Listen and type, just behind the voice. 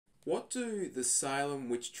What do the Salem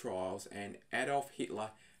witch trials and Adolf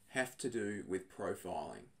Hitler have to do with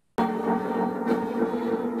profiling?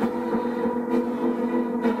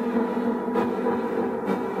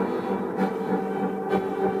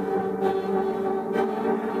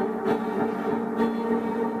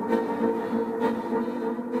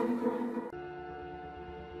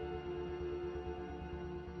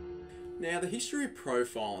 Now, the history of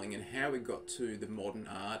profiling and how we got to the modern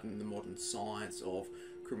art and the modern science of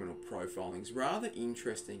criminal profiling is rather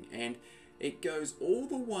interesting, and it goes all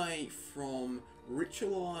the way from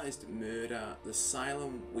ritualized murder, the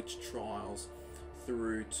Salem witch trials,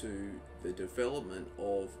 through to the development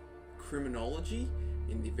of criminology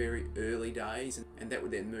in the very early days, and that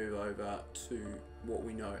would then move over to what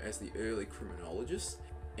we know as the early criminologists.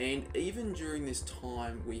 And even during this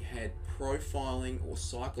time, we had profiling or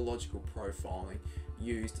psychological profiling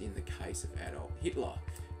used in the case of Adolf Hitler.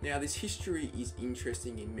 Now, this history is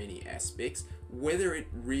interesting in many aspects. Whether it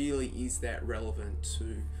really is that relevant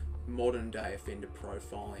to modern day offender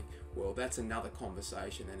profiling, well, that's another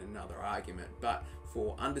conversation and another argument. But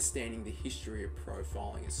for understanding the history of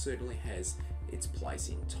profiling, it certainly has its place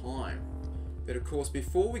in time. But of course,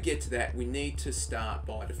 before we get to that, we need to start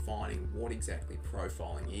by defining what exactly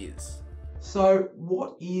profiling is. So,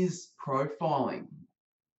 what is profiling?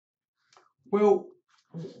 Well,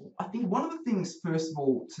 I think one of the things, first of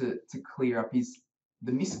all, to clear up is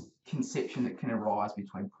the misconception that can arise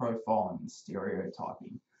between profiling and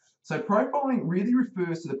stereotyping. So, profiling really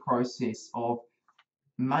refers to the process of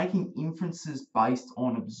making inferences based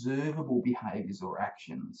on observable behaviours or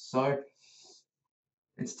actions. So,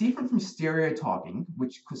 it's different from stereotyping,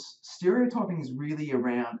 because stereotyping is really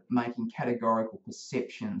around making categorical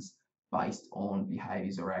perceptions based on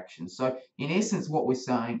behaviours or actions. So in essence, what we're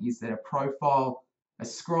saying is that a profile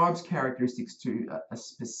ascribes characteristics to a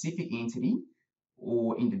specific entity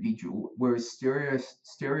or individual, whereas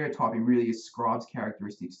stereotyping really ascribes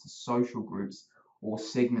characteristics to social groups or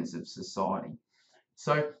segments of society.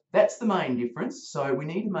 So that's the main difference. So we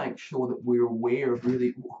need to make sure that we're aware of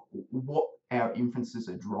really what our inferences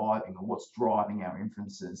are driving, or what's driving our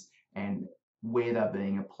inferences, and where they're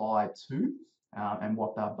being applied to, and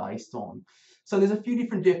what they're based on. So there's a few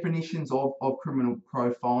different definitions of criminal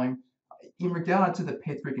profiling. In regard to the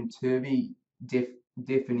Petherick and Turvey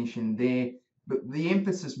definition there, but the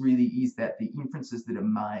emphasis really is that the inferences that are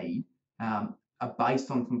made are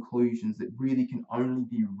based on conclusions that really can only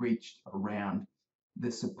be reached around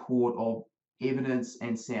the support of evidence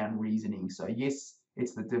and sound reasoning. So yes,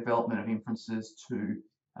 it's the development of inferences to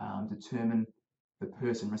determine the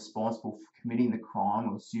person responsible for committing the crime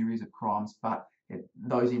or series of crimes, but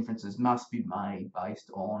those inferences must be made based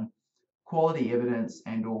on quality evidence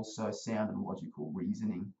and also sound and logical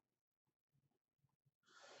reasoning.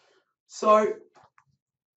 So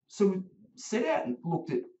we set out and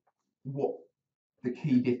looked at what the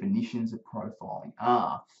key definitions of profiling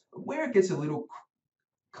are. Where it gets a little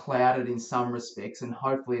clouded in some respects, and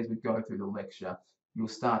hopefully as we go through the lecture, you'll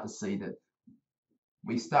start to see that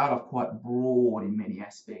we start off quite broad in many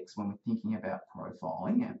aspects when we're thinking about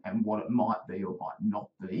profiling and what it might be or might not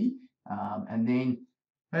be. And then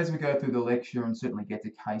as we go through the lecture and certainly get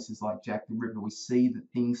to cases like Jack the Ripper, we see that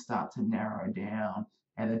things start to narrow down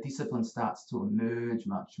and the discipline starts to emerge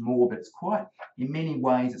much more. But it's quite, in many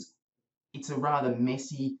ways, it's a rather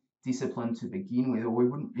messy discipline to begin with, or we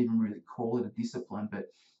wouldn't even really call it a discipline, but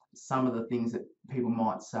some of the things that people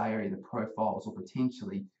might say are either profiles or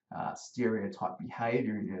potentially stereotype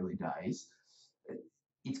behaviour in early days.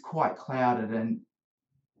 It's quite clouded, and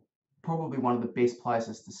probably one of the best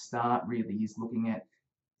places to start really is looking at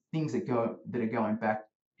things that are going back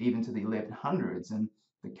even to the 1100s, and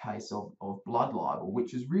the case of blood libel,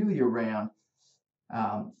 which is really around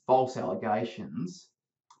false allegations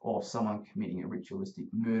of someone committing a ritualistic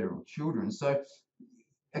murder of children. So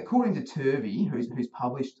according to Turvey, who's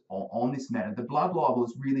published on this matter, the blood libel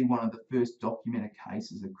is really one of the first documented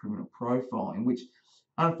cases of criminal profiling, which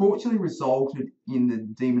unfortunately resulted in the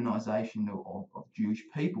demonisation of Jewish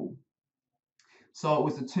people. So it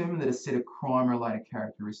was determined that a set of crime-related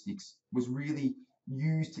characteristics was really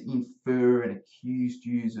used to infer and accuse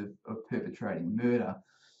Jews of perpetrating murder.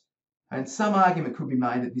 And some argument could be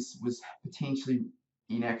made that this was potentially,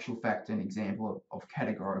 in actual fact, an example of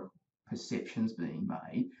categorical perceptions being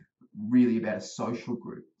made, really about a social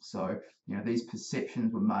group. So, these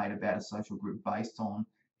perceptions were made about a social group based on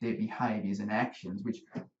their behaviours and actions, which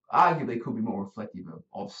arguably could be more reflective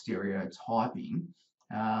of stereotyping.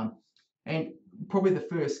 And probably the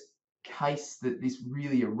first case that this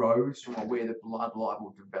really arose from, or where the blood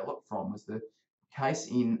libel developed from, was the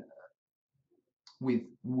case with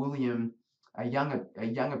William a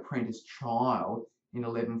young apprentice child in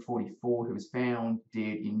 1144 who was found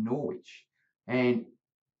dead in Norwich, and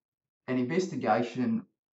an investigation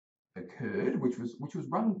occurred, which was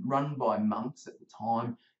run by monks at the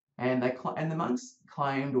time, and the monks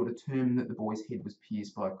claimed or determined that the boy's head was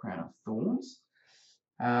pierced by a crown of thorns,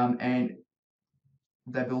 and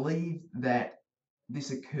they believed that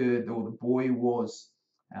this occurred, or the boy was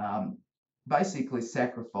basically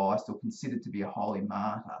sacrificed or considered to be a holy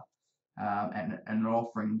martyr, and an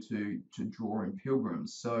offering to draw in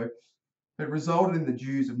pilgrims. So it resulted in the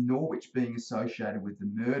Jews of Norwich being associated with the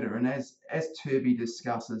murder. And as Turby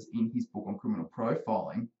discusses in his book on criminal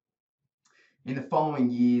profiling, in the following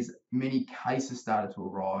years, many cases started to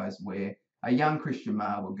arise where a young Christian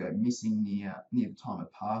male would go missing near the time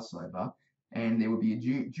of Passover, and there would be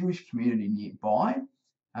a Jewish community nearby,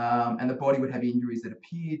 and the body would have injuries that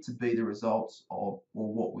appeared to be the results of,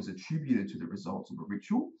 or what was attributed to the results of a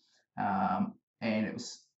ritual, and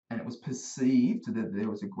it was perceived that there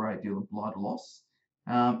was a great deal of blood loss,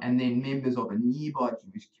 and then members of a nearby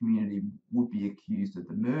Jewish community would be accused of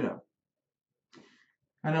the murder.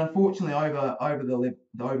 And unfortunately, over the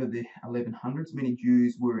 1100s, many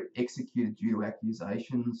Jews were executed due to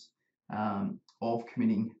accusations of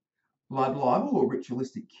committing blood libel or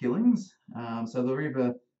ritualistic killings. So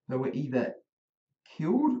they were either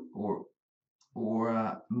killed,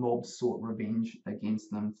 or mobs sought revenge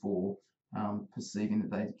against them for perceiving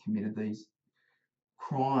that they had committed these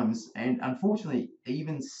crimes. And unfortunately,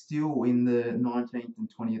 even still in the 19th and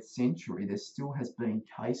 20th century, there still has been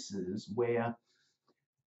cases where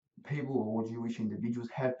people or Jewish individuals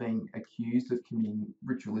have been accused of committing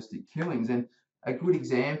ritualistic killings. And a good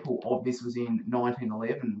example of this was in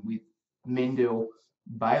 1911 with Mendel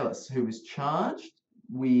Bayless, who was charged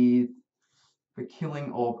with the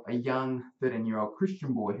killing of a young 13-year-old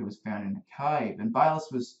Christian boy who was found in a cave. And Bayless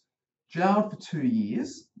was jailed for 2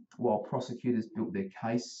 years while prosecutors built their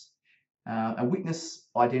case. A witness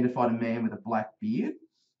identified a man with a black beard,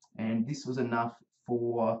 and this was enough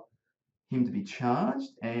for him to be charged,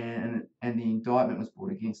 and the indictment was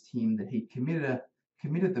brought against him that he committed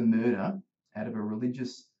the murder out of a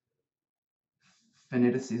religious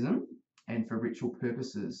fanaticism and for ritual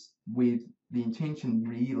purposes, with the intention,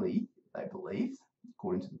 really, they believed,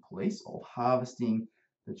 according to the police, of harvesting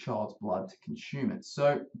the child's blood to consume it.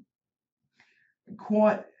 So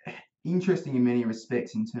quite interesting in many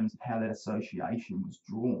respects in terms of how that association was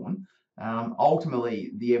drawn.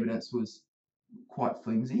 Ultimately, the evidence was quite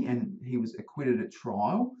flimsy, and he was acquitted at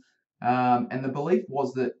trial. And the belief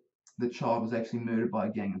was that the child was actually murdered by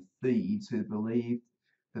a gang of thieves who believed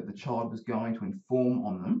that the child was going to inform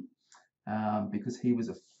on them, because he was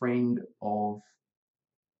a friend of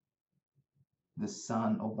the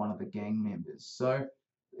son of one of the gang members. So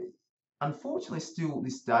unfortunately, still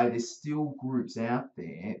this day, there's still groups out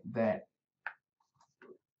there that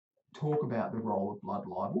talk about the role of blood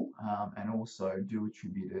libel, and also do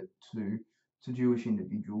attribute it to Jewish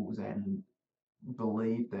individuals, and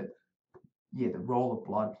believe that, yeah, the role of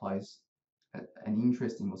blood plays an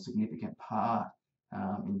interesting or significant part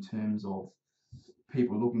in terms of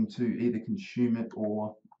people looking to either consume it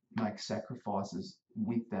or make sacrifices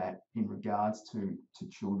with that in regards to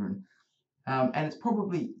children. And it's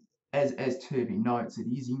probably, as Turby notes, it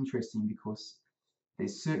is interesting because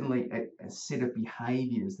there's certainly a set of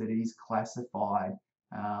behaviours that is classified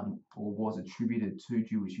or was attributed to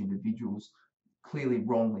Jewish individuals, clearly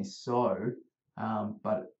wrongly so,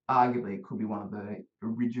 but arguably it could be one of the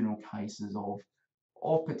original cases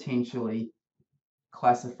of potentially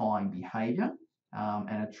classifying behaviour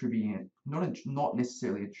and attributing it, not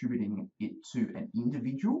necessarily attributing it to an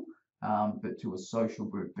individual, but to a social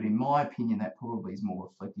group. But in my opinion, that probably is more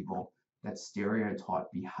reflective of that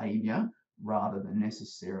stereotype behaviour rather than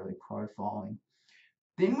necessarily profiling.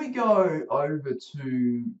 Then we go over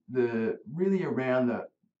to really around the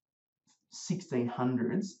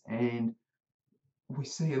 1600s, and we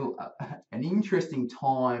see an interesting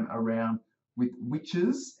time around with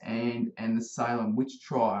witches and the Salem witch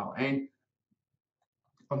trial. And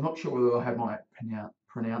I'm not sure whether I have my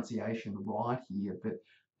pronunciation right here, but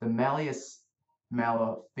the Malleus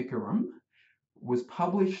Maleficarum was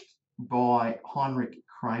published by Heinrich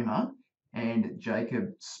Kramer and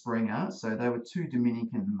Jacob Sprenger. So they were two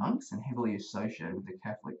Dominican monks and heavily associated with the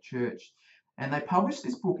Catholic Church. And they published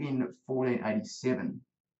this book in 1487,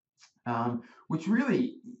 which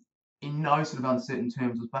really, in no sort of uncertain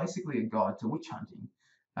terms, was basically a guide to witch hunting.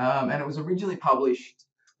 And it was originally published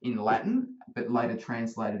in Latin, but later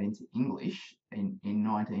translated into English in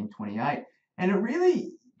 1928. And it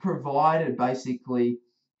really provided basically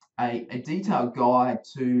a detailed guide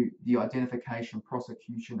to the identification,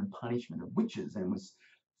 prosecution, and punishment of witches, and was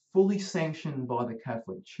fully sanctioned by the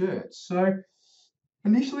Catholic Church. So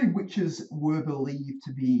initially, witches were believed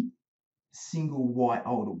to be single white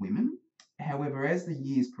older women. However, as the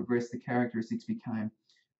years progressed, the characteristics became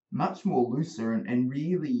much more looser, and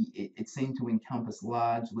really it seemed to encompass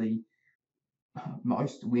largely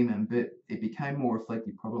most women, but it became more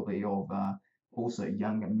reflective probably of also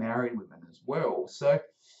younger married women as well. So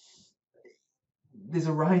there's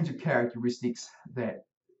a range of characteristics that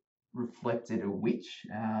reflected a witch,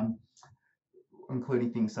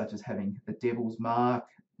 including things such as having the devil's mark,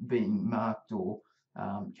 being marked or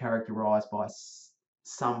characterized by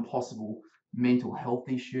some possible mental health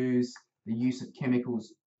issues, the use of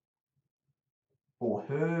chemicals or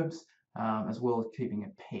herbs, as well as keeping a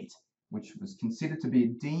pet, which was considered to be a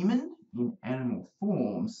demon in animal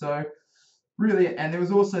form. So really, and there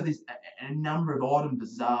was also a number of odd and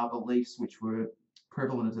bizarre beliefs which were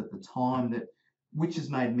prevalent at the time, that witches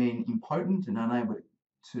made men impotent and unable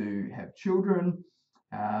to have children.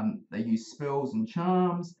 They used spells and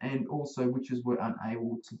charms, and also witches were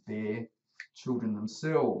unable to bear children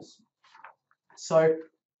themselves. So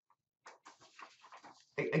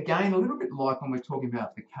again, a little bit like when we're talking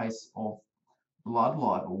about the case of blood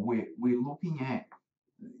libel, we're looking at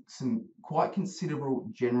some quite considerable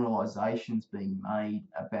generalizations being made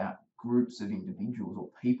about groups of individuals or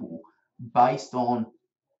people based on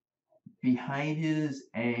behaviors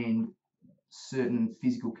and certain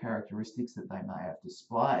physical characteristics that they may have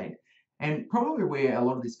displayed. And probably where a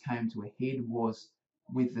lot of this came to a head was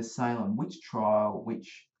with the Salem witch trial,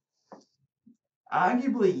 which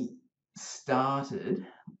arguably started,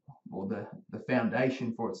 or the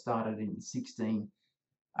foundation for it started in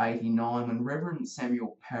 1689 when Reverend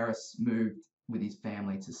Samuel Parris moved with his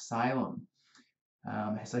family to Salem.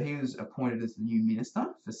 So he was appointed as the new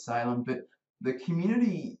minister for Salem, but the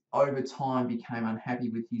community over time became unhappy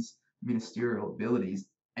with his ministerial abilities,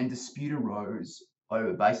 and dispute arose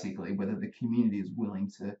over basically whether the community is willing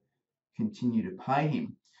to continue to pay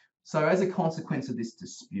him. So as a consequence of this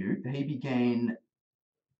dispute, he began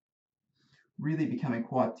really becoming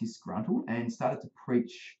quite disgruntled and started to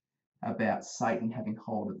preach about Satan having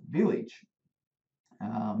hold of the village,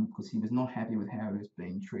 because he was not happy with how he was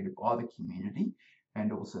being treated by the community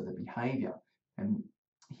and also the behaviour. And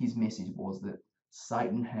his message was that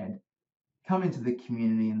Satan had come into the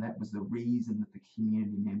community, and that was the reason that the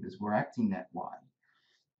community members were acting that way.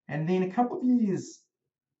 And then a couple of years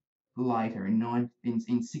later, in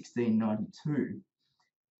 1692,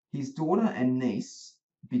 his daughter and niece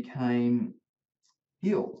became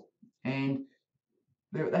ill, and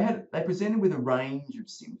they presented with a range of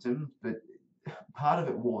symptoms, but part of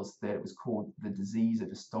it was that it was called the disease of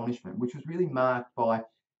astonishment, which was really marked by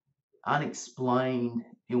unexplained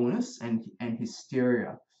illness and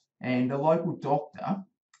hysteria. And the local doctor,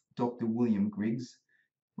 Dr. William Griggs,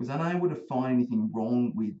 was unable to find anything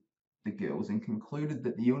wrong with the girls and concluded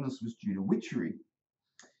that the illness was due to witchery.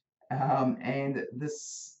 And the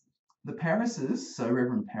Parrises, so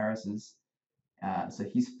Reverend Parrises, so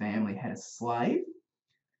his family had a slave,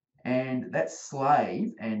 and that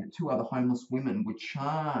slave and two other homeless women were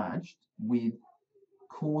charged with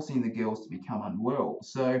causing the girls to become unwell.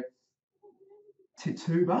 So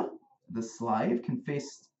Tituba, the slave,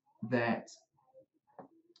 confessed that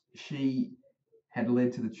she had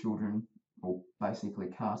led to the children, or basically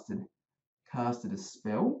casted a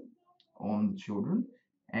spell on the children,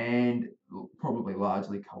 and probably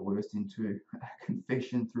largely coerced into a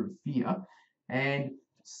confession through fear. And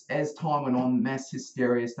as time went on, mass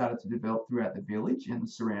hysteria started to develop throughout the village and the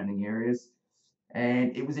surrounding areas.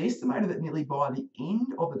 And it was estimated that nearly by the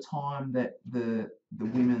end of the time that the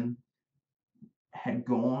women had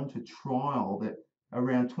gone to trial, that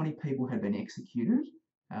around 20 people had been executed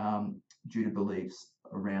due to beliefs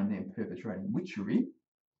around them perpetrating witchery,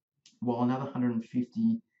 while another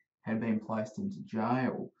 150 had been placed into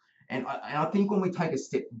jail. And I think when we take a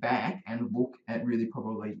step back and look at really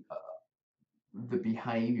probably the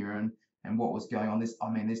behaviour and what was going on,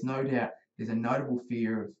 there's no doubt there's a notable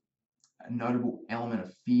element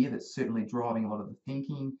of fear that's certainly driving a lot of the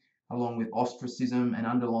thinking, along with ostracism and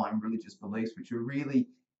underlying religious beliefs, which are really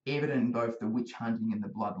evident in both the witch hunting and the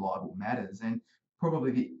blood libel matters. And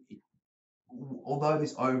probably although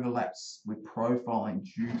this overlaps with profiling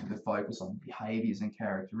due to the focus on behaviours and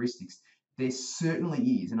characteristics, there certainly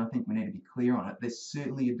is, and I think we need to be clear on it, there's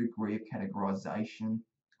certainly a degree of categorisation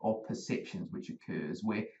of perceptions which occurs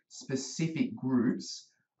where specific groups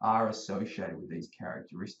are associated with these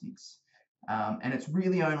characteristics. And it's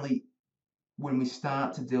really only when we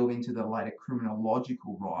start to delve into the later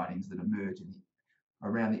criminological writings that emerge in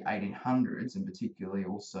around the 1800s, and particularly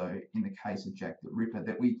also in the case of Jack the Ripper,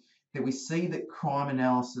 that we see that crime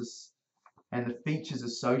analysis and the features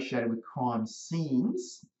associated with crime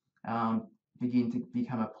scenes begin to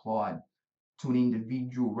become applied to an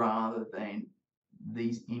individual rather than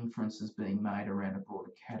these inferences being made around a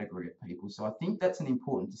broader category of people. So I think that's an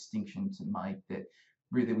important distinction to make, that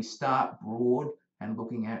really we start broad and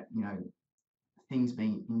looking at, things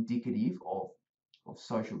being indicative of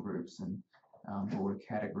social groups and broader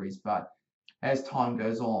categories. But as time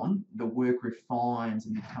goes on, the work refines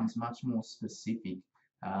and becomes much more specific.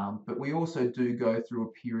 But we also do go through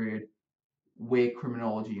a period where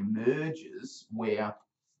criminology emerges, where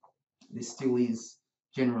there still is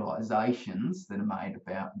generalizations that are made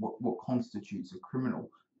about what constitutes a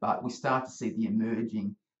criminal, but we start to see the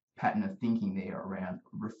emerging pattern of thinking there around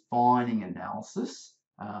refining analysis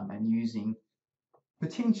and using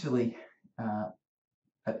potentially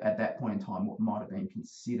at that point in time what might have been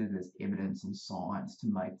considered as evidence and science to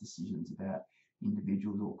make decisions about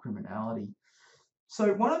individuals or criminality.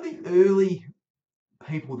 So one of the early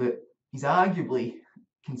people that is arguably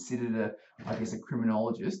considered a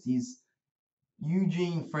criminologist is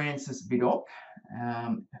Eugene Francis Vidocq,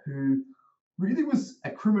 who really was a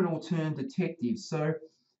criminal turned detective. So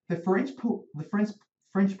the French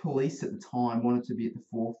police at the time wanted to be at the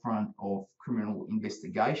forefront of criminal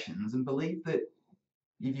investigations and believed that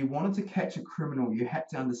if you wanted to catch a criminal, you had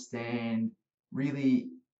to understand really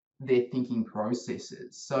their thinking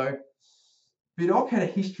processes. So Vidocq had a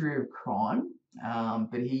history of crime,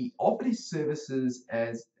 but he offered his services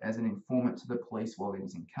as an informant to the police while he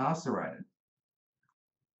was incarcerated.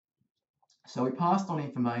 So he passed on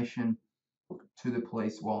information to the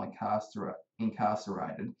police while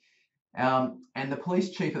incarcerated. And the police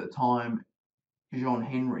chief at the time, Jean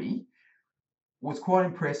Henry, was quite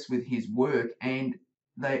impressed with his work, and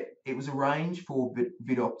it was arranged for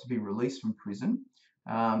Vidocq to be released from prison.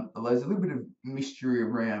 There's a little bit of mystery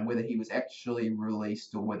around whether he was actually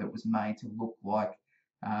released or whether it was made to look like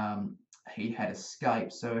he had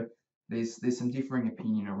escaped. So there's some differing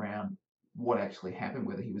opinion around what actually happened,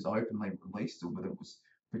 whether he was openly released or whether it was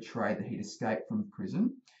portrayed that he'd escaped from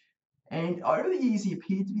prison. And over the years, he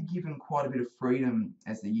appeared to be given quite a bit of freedom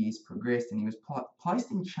as the years progressed, and he was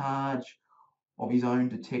placed in charge of his own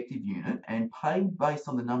detective unit and paid based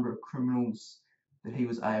on the number of criminals that he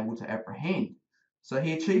was able to apprehend. So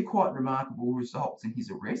he achieved quite remarkable results in his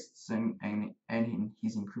arrests and in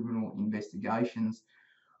his criminal investigations,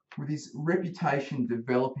 with his reputation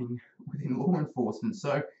developing within law enforcement.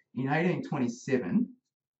 So in 1827,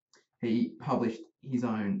 he published his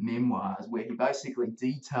own memoirs where he basically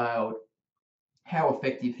detailed how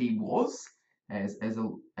effective he was as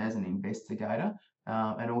an investigator,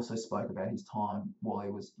 and also spoke about his time while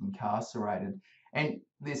he was incarcerated. And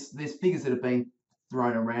there's figures that have been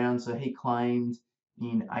thrown around. So he claimed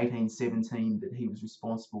in 1817 that he was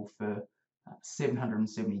responsible for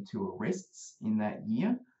 772 arrests in that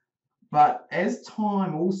year. But as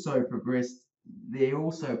time also progressed, there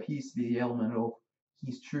also appears to be the element of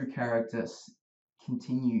his true character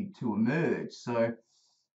continued to emerge. So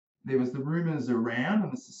there was the rumours around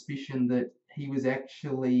and the suspicion that he was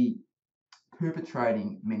actually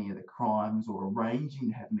perpetrating many of the crimes or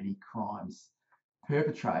arranging to have many crimes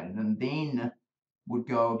perpetrated, and then would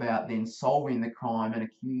go about then solving the crime and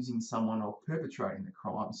accusing someone of perpetrating the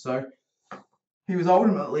crime. So he was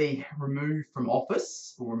ultimately removed from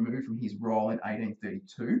office, or removed from his role, in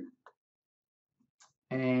 1832,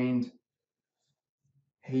 and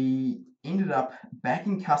he ended up back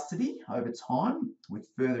in custody over time, with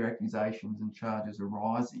further accusations and charges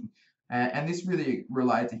arising. And this really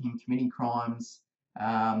related to him committing crimes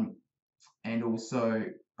and also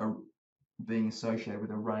being associated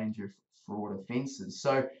with a range of fraud offences.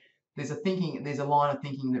 So there's a line of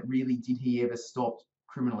thinking that really, did he ever stop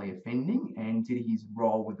criminally offending, and did his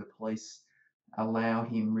role with the police allow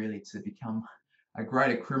him really to become a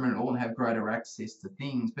greater criminal and have greater access to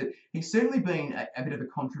things? But he's certainly been a bit of a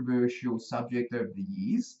controversial subject over the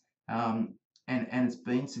years, and it's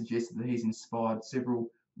been suggested that he's inspired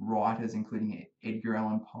several writers, including Edgar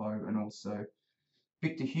Allan Poe and also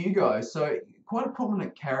Victor Hugo. So quite a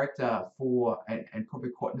prominent character and probably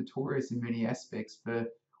quite notorious in many aspects for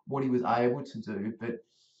what he was able to do. But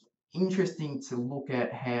interesting to look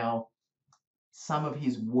at how some of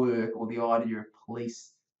his work, or the idea of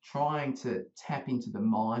police trying to tap into the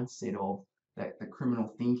mindset of the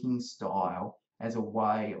criminal thinking style as a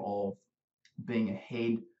way of being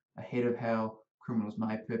ahead of how criminals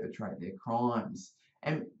may perpetrate their crimes.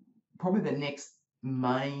 And probably the next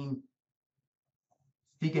main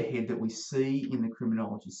figurehead that we see in the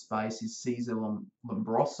criminology space is Cesar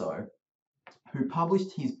Lombroso, who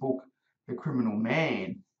published his book, The Criminal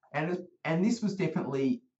Man. And this was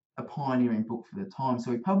definitely a pioneering book for the time.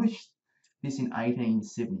 So he published this in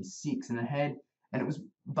 1876, and it was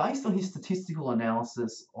based on his statistical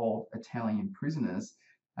analysis of Italian prisoners.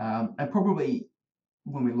 And probably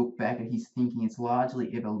when we look back at his thinking, it's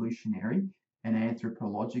largely evolutionary and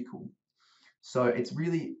anthropological. So it's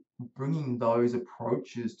really bringing those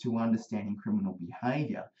approaches to understanding criminal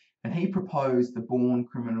behaviour. And he proposed the born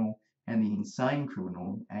criminal and the insane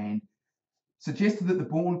criminal, and suggested that the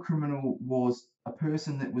born criminal was a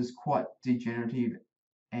person that was quite degenerative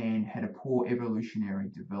and had a poor evolutionary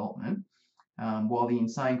development, while the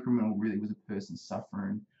insane criminal really was a person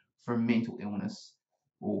suffering from mental illness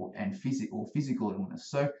or physical illness.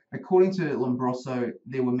 So according to Lombroso,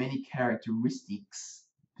 there were many characteristics,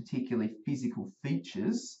 particularly physical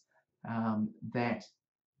features, that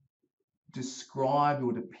described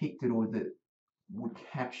or depicted or that would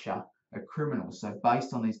capture a criminal. So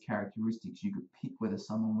based on these characteristics, you could pick whether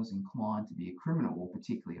someone was inclined to be a criminal, or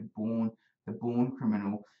particularly the born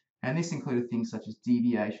criminal. And this included things such as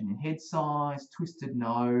deviation in head size, twisted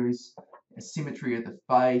nose, asymmetry of the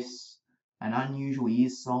face, an unusual ear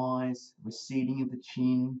size, receding of the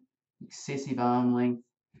chin, excessive arm length,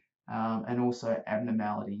 and also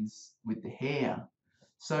abnormalities with the hair.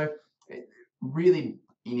 So really,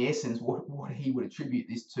 in essence, what he would attribute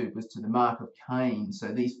this to was to the mark of Cain. So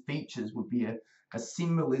these features would be a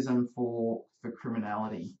symbolism for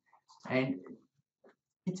criminality. And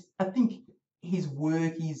I think his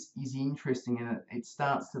work is interesting, and it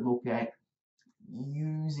starts to look at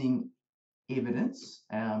using evidence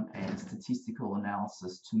and statistical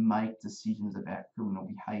analysis to make decisions about criminal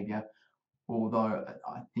behaviour. Although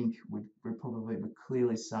I think we probably would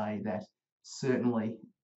clearly say that certainly,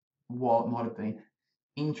 while it might have been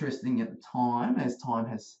interesting at the time, as time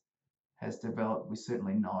has developed, we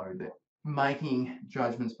certainly know that making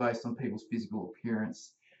judgments based on people's physical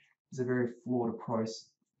appearance is a very flawed process.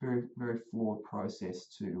 Very flawed process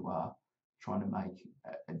to trying to make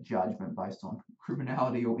a judgment based on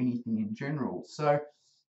criminality or anything in general. So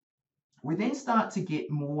we then start to get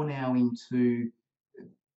more now into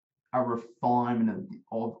a refinement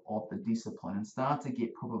of the discipline, and start to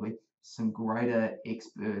get probably some greater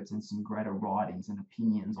experts and some greater writings and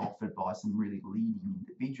opinions offered by some really leading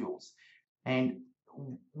individuals. And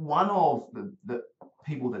one of the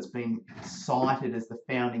people that's been cited as the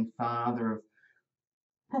founding father of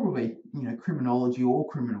probably, criminology or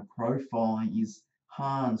criminal profiling is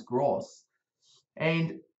Hans Gross.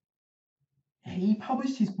 And he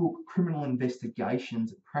published his book, Criminal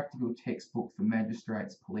Investigations, a practical textbook for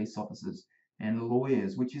magistrates, police officers, and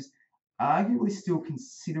lawyers, which is arguably still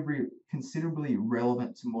considerably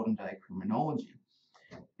relevant to modern day criminology.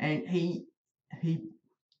 And he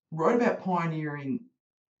wrote about pioneering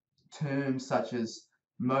terms such as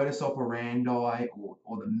modus operandi,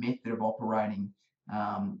 or the method of operating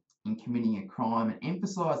in committing a crime, and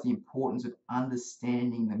emphasised the importance of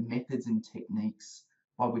understanding the methods and techniques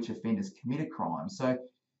by which offenders commit a crime. So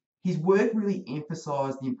his work really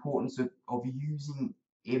emphasised the importance of using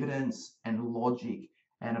evidence and logic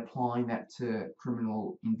and applying that to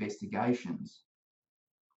criminal investigations.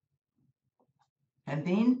 And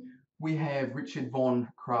then we have Richard von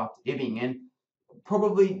Krafft-Ebing, and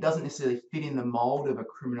probably doesn't necessarily fit in the mold of a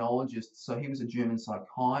criminologist. So he was a German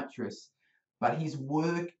psychiatrist, but his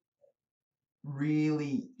work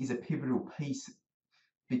really is a pivotal piece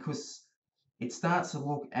because it starts to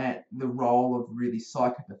look at the role of really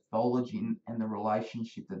psychopathology and the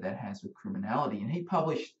relationship that has with criminality. And he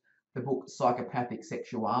published the book Psychopathic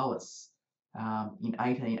Sexualis in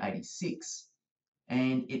 1886.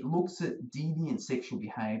 And it looks at deviant sexual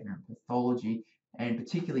behaviour and pathology, and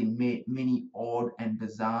particularly many odd and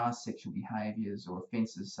bizarre sexual behaviours or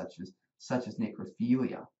offences such as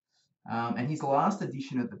necrophilia. And his last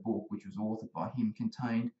edition of the book, which was authored by him,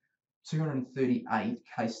 contained 238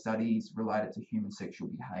 case studies related to human sexual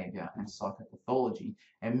behaviour and psychopathology,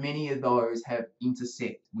 and many of those have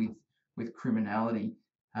intersect with criminality.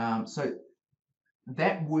 So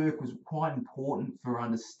that work was quite important for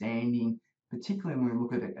understanding, particularly when we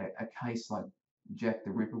look at a case like Jack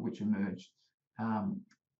the Ripper, which emerged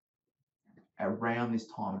around this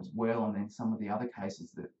time as well, and then some of the other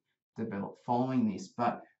cases that developed following this.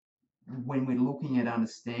 But when we're looking at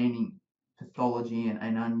understanding pathology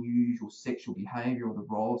and unusual sexual behaviour, or the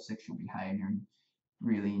role of sexual behaviour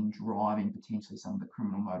really in driving potentially some of the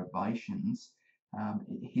criminal motivations,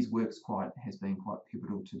 his work has been quite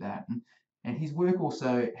pivotal to that. And his work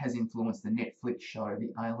also has influenced the Netflix show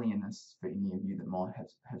The Alienists, for any of you that might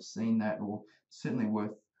have seen that, or certainly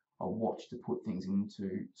worth a watch to put things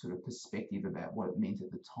into sort of perspective about what it meant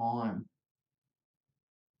at the time.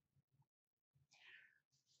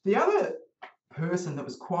 The other person that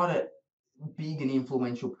was quite a big and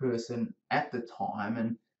influential person at the time,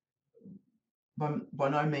 and by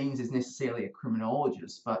no means is necessarily a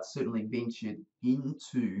criminologist, but certainly ventured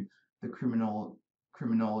into the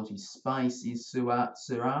criminology space, is Sir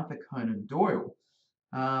Arthur Conan Doyle.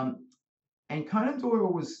 Um, and Conan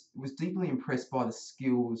Doyle was deeply impressed by the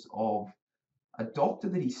skills of a doctor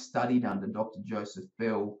that he studied under, Dr. Joseph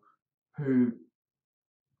Bell, who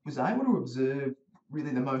was able to observe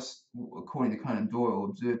really the most, according to Conan Doyle,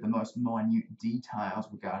 observe the most minute details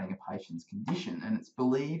regarding a patient's condition. And it's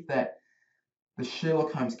believed that the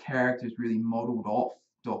Sherlock Holmes character is really modelled off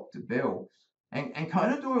Dr. Bell. And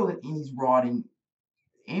Conan Doyle, in his writing,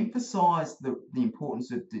 emphasised the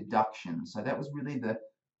importance of deduction. So that was really the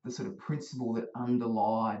sort of principle that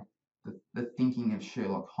underlied the thinking of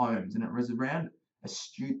Sherlock Holmes. And it was around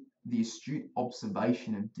the astute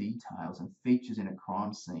observation of details and features in a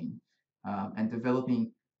crime scene, and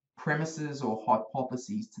developing premises or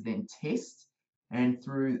hypotheses to then test. And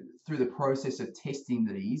through the process of testing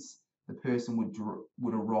these, the person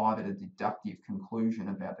would arrive at a deductive conclusion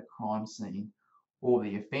about the crime scene or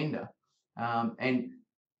the offender. And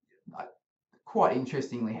quite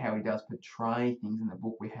interestingly, how he does portray things in the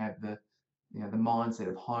book. We have the mindset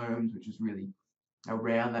of Holmes, which is really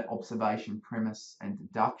around that observation, premise, and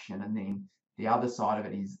deduction, and then the other side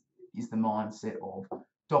of it is the mindset of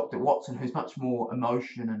Dr. Watson, who's much more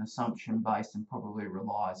emotion and assumption based and probably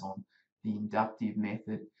relies on the inductive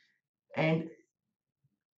method. And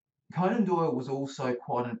Conan Doyle was also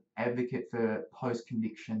quite an advocate for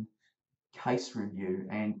post-conviction case review,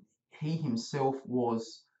 and he himself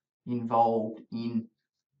was involved in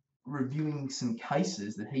reviewing some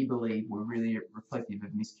cases that he believed were really reflective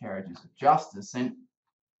of miscarriages of justice. And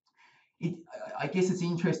I guess it's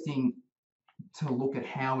interesting to look at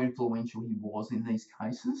how influential he was in these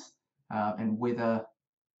cases, and whether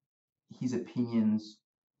his opinions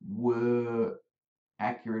were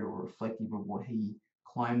accurate or reflective of what he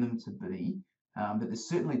claimed them to be. But there's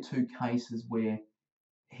certainly two cases where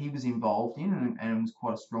he was involved in and was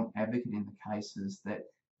quite a strong advocate in the cases that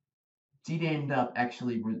did end up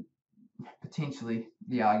actually potentially,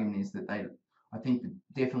 the argument is that I think that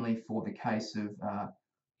definitely for the case of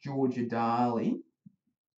George Adali,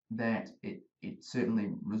 that it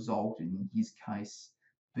certainly resulted in his case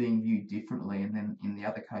being viewed differently. And then in the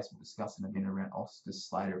other case we'll discuss in a minute around Oscar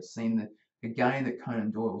Slater, it seemed that again that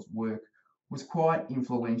Conan Doyle's work was quite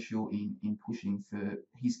influential in pushing for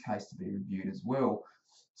his case to be reviewed as well.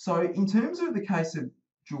 So in terms of the case of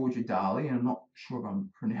George Adali, and I'm not sure if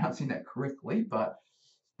I'm pronouncing that correctly, but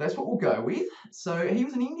that's what we'll go with. So he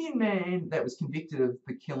was an Indian man that was convicted of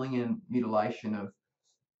the killing and mutilation of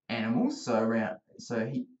animals. So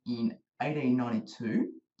he in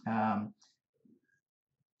 1892,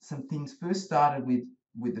 some things first started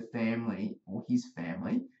with the family, or his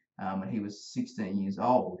family, when he was 16 years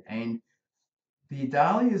old, and the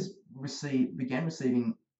Adalias began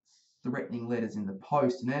receiving threatening letters in the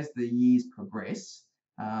post, and as the years progressed,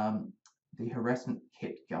 the harassment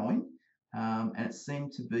kept going, and it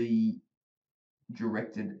seemed to be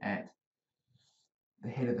directed at the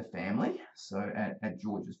head of the family, so at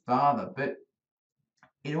George's father. But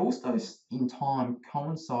it also, in time,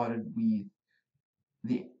 coincided with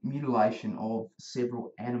the mutilation of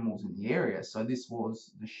several animals in the area. So this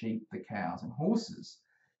was the sheep, the cows, and horses,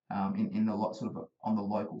 in the lot sort of on the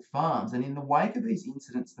local farms. And in the wake of these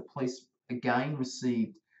incidents, the police again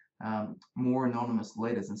received more anonymous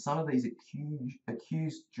letters, and some of these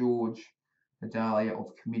accused George Adalia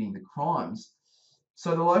of committing the crimes.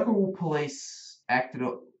 So the local police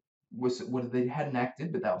they hadn't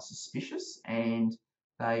acted, but they were suspicious, and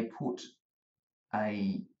they put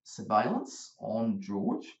a surveillance on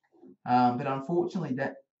George. But unfortunately,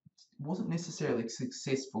 that wasn't necessarily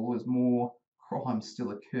successful, as more crimes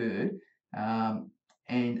still occurred, and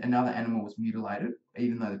another animal was mutilated,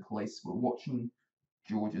 even though the police were watching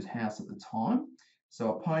George's house at the time.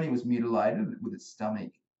 So a pony was mutilated with its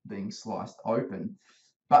stomach being sliced open.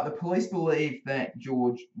 But the police believed that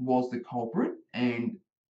George was the culprit, and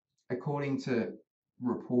according to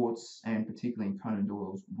reports, and particularly in Conan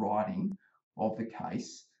Doyle's writing of the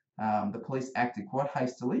case, the police acted quite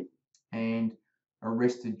hastily and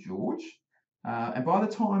arrested George. And by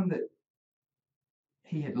the time that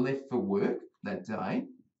he had left for work that day,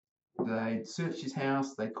 they'd searched his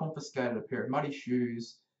house, they confiscated a pair of muddy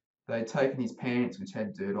shoes, they'd taken his pants, which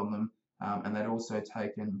had dirt on them, and they'd also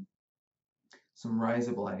taken some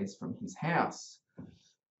razor blades from his house.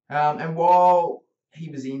 And while he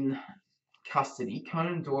was in custody,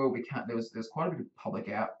 Conan Doyle there was quite a bit of public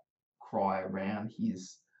outcry around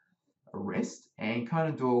his arrest, and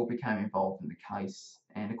Conan Doyle became involved in the case.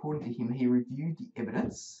 And according to him, he reviewed the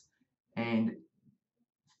evidence and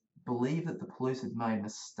believed that the police had made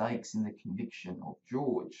mistakes in the conviction of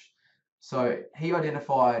George. So he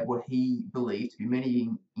identified what he believed to be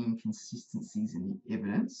many inconsistencies in the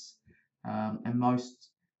evidence, and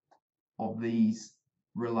most of these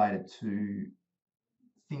related to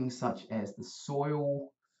things such as the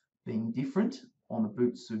soil being different on the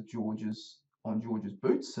boots of George's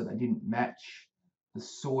boots, so they didn't match the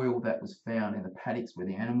soil that was found in the paddocks where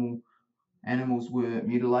the animals were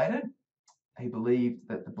mutilated. He believed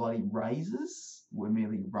that the bloody razors were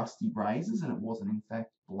merely rusty razors and it wasn't in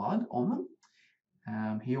fact blood on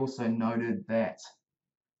them. He also noted that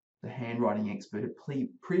the handwriting expert had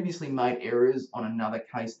previously made errors on another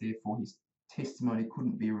case, therefore his testimony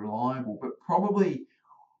couldn't be reliable. But probably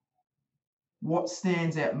what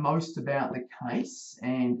stands out most about the case,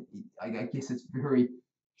 and I guess it's very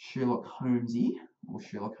Sherlock Holmesy or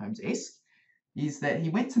Sherlock Holmes-esque, is that he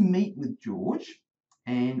went to meet with George,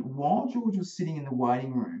 and while George was sitting in the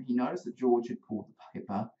waiting room, he noticed that George had pulled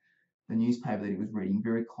the newspaper that he was reading,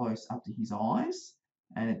 very close up to his eyes,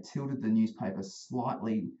 and had tilted the newspaper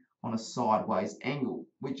slightly on a sideways angle,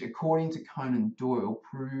 which according to Conan Doyle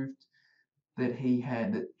proved that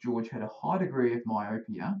George had a high degree of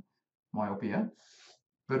myopia,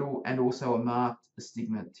 and also a marked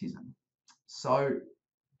astigmatism. So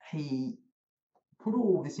he put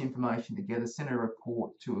all this information together, sent a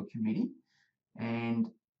report to a committee, and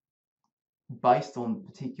based on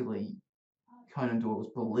particularly Conan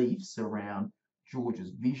Doyle's beliefs around George's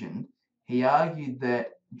vision, he argued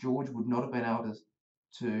that George would not have been able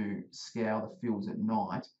to scour the fields at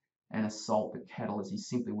night and assault the cattle, as he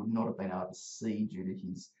simply would not have been able to see due to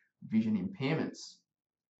his vision impairments.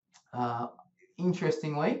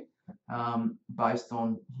 Interestingly, based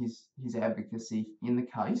on his advocacy in the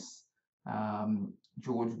case,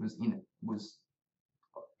 George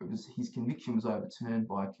his conviction was overturned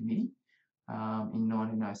by a committee in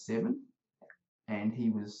 1907, and he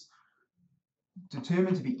was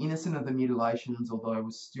determined to be innocent of the mutilations, although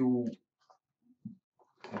was still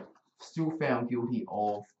found guilty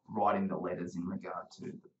of writing the letters to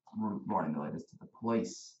the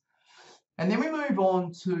police. And then we move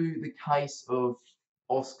on to the case of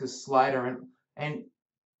Oscar Slater, and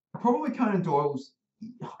probably Conan Doyle's,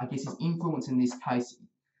 I guess, his influence in this case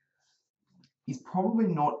is probably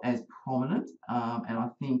not as prominent, and I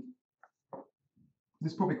think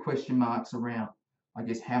there's probably question marks around, I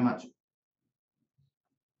guess, how much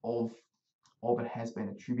of it has been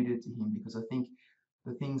attributed to him, because I think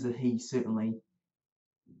the things that he certainly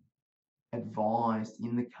advised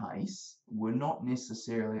in the case were not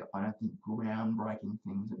necessarily, I don't think, groundbreaking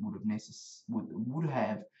things that would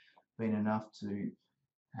have been enough to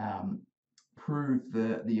prove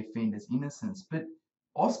the offender's innocence. But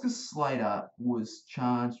Oscar Slater was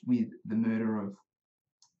charged with the murder of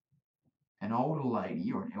an older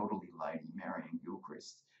lady, or an elderly lady, Marion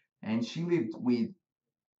Gilchrist, and she lived with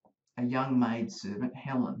a young maidservant,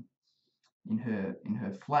 Helen, in her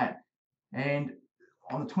flat. And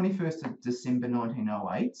on the 21st of December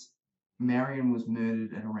 1908, Marion was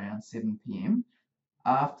murdered at around 7 p.m.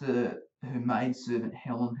 after her maidservant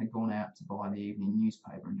Helen had gone out to buy the evening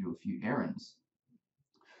newspaper and do a few errands.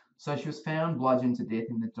 So she was found bludgeoned to death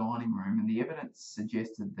in the dining room, and the evidence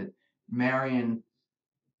suggested that Marion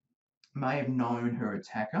may have known her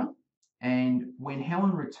attacker. And when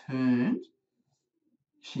Helen returned,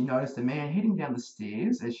 she noticed a man heading down the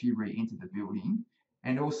stairs as she re-entered the building,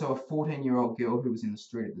 and also a 14-year-old girl who was in the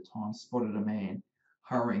street at the time spotted a man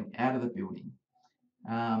hurrying out of the building.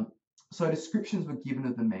 So descriptions were given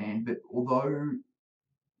of the man, but although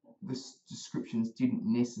the descriptions didn't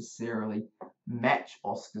necessarily match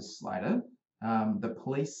Oscar Slater, the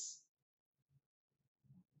police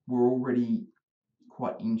were already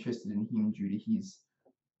quite interested in him due to his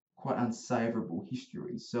quite unsavourable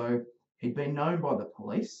history. So he'd been known by the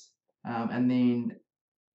police, and then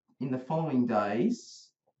in the following days,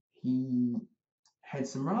 he had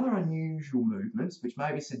some rather unusual movements, which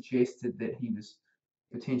maybe suggested that he was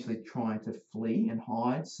potentially trying to flee and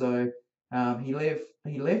hide. So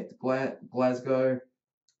he left Glasgow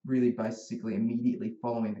really basically immediately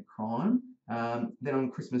following the crime. Then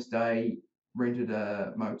on Christmas Day, rented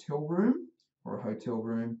a motel room or a hotel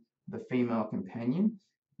room with a female companion.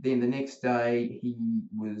 Then the next day, he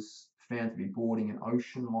was found to be boarding an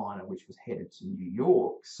ocean liner which was headed to New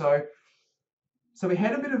York. So he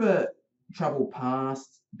had a bit of a troubled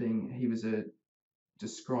past, he was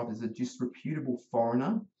described as a disreputable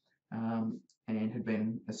foreigner, and had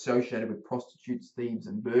been associated with prostitutes, thieves,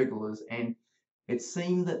 and burglars. And it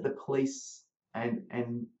seemed that the police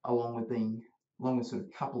and along with sort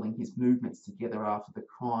of coupling his movements together after the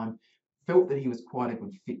crime, felt that he was quite a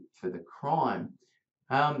good fit for the crime.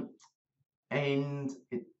 And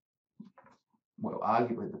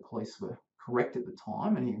arguably the police were correct at the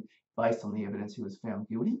time, and based on the evidence, he was found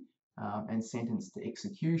guilty and sentenced to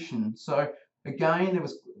execution. So again,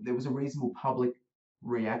 there was a reasonable public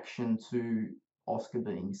reaction to Oscar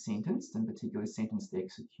being sentenced, and particularly sentenced to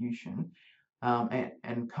execution.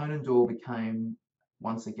 And Conan Doyle became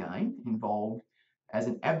once again involved as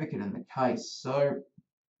an advocate in the case. So,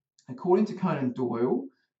 according to Conan Doyle,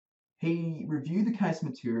 he reviewed the case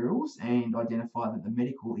materials and identified that the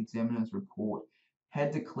medical examiner's report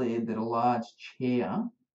had declared that a large chair,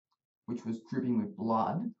 which was dripping with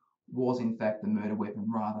blood, was in fact the murder weapon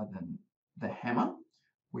rather than the hammer,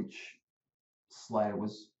 which Slater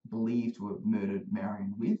was believed to have murdered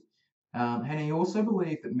Marion with. And he also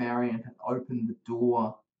believed that Marion had opened the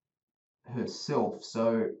door herself.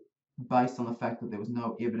 So, based on the fact that there was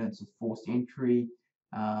no evidence of forced entry,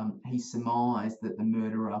 he surmised that the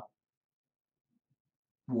murderer,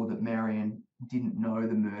 or that Marion didn't know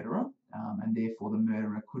the murderer, and therefore the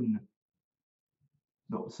murderer couldn't have.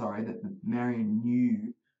 That Marion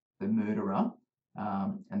knew the murderer,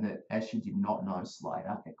 and that as she did not know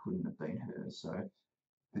Slater, it couldn't have been her. So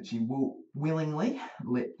that she willingly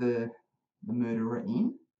let the murderer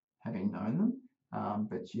in, having known them,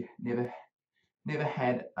 but she never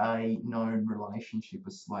had a known relationship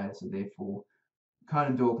with Slater. So therefore,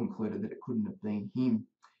 Conan Doyle concluded that it couldn't have been him.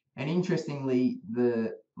 And interestingly,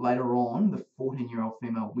 later on, the 14-year-old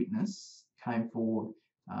female witness came forward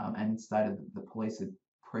and stated that the police had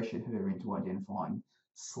pressured her into identifying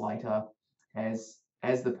Slater as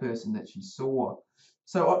the person that she saw.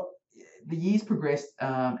 So the years progressed,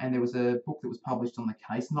 and there was a book that was published on the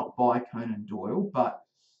case, not by Conan Doyle, but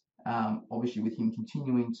obviously with him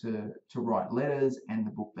continuing to write letters and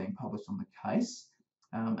the book being published on the case.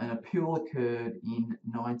 An appeal occurred in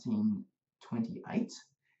 1928,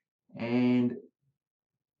 and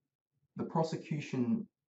the prosecution,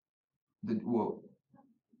 the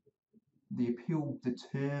appeal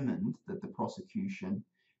determined that the prosecution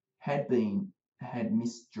had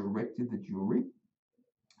misdirected the jury,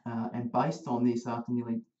 and based on this,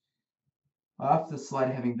 after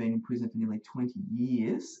Slater having been in prison for nearly 20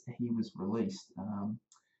 years, he was released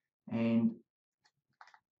and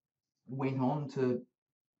went on to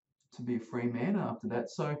be a free man after that.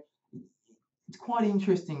 So it's quite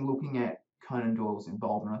interesting looking at Conan Doyle's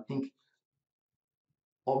involvement. I think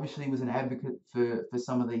obviously he was an advocate for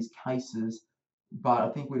some of these cases, but I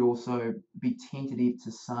think we'd also be tentative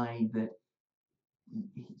to say that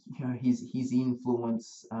his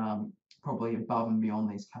influence, probably above and beyond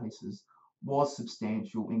these cases, was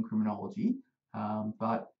substantial in criminology.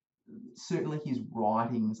 But certainly his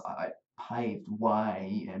writings paved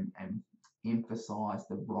way and emphasised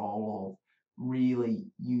the role of really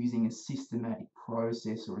using a systematic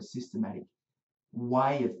process or a systematic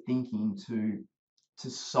way of thinking to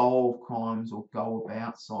solve crimes or go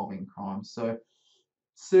about solving crimes. So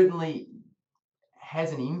certainly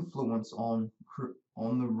has an influence on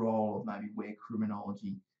the role of maybe where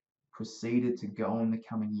criminology proceeded to go in the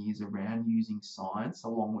coming years around using science,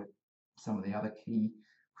 along with some of the other key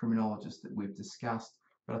criminologists that we've discussed.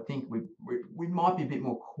 But I think we might be a bit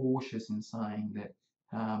more cautious in saying that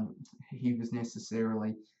he was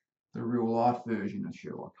necessarily the real life version of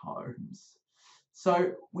Sherlock Holmes.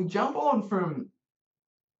 So we jump on from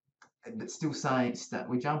Conan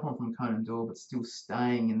Doyle, but still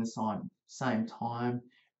staying in the same time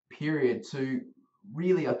period to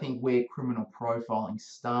really, I think, where criminal profiling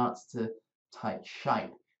starts to take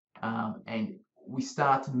shape, and we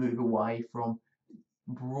start to move away from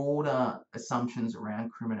broader assumptions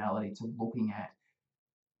around criminality to looking at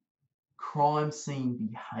crime scene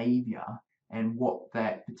behaviour and what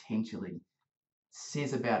that potentially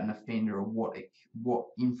says about an offender, or what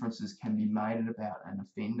inferences can be made about an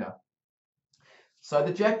offender. So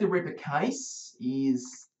the Jack the Ripper case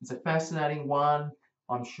is a fascinating one.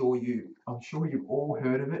 I'm sure you've all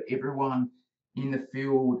heard of it. Everyone in the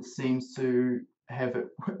field seems to have at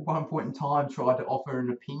one point in time tried to offer an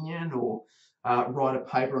opinion or write a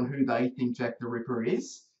paper on who they think Jack the Ripper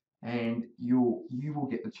is, and you will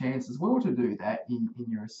get the chance as well to do that in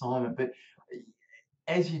your assignment. But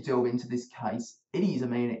as you delve into this case,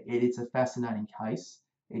 it's a fascinating case.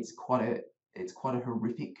 It's quite a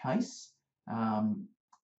horrific case. And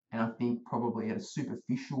I think probably at a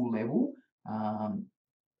superficial level,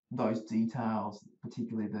 those details,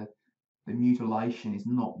 particularly the mutilation, is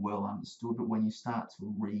not well understood. But when you start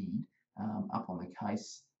to read up on the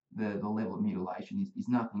case, the level of mutilation is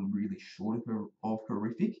nothing really short of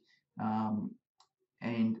horrific.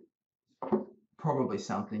 and probably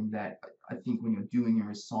something that I think when you're doing your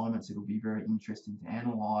assignments, it'll be very interesting to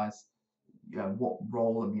analyse what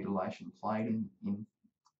role the mutilation played in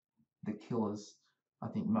the killer's, I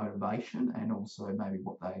think, motivation, and also maybe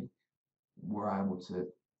what they were able to,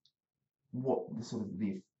 what the sort of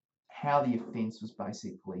the how the offence was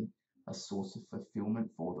basically a source of fulfilment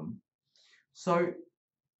for them. So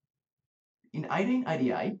in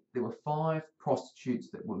 1888, there were 5 prostitutes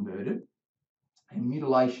that were murdered, and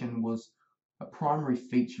mutilation was a primary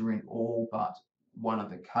feature in all but one of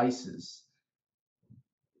the cases.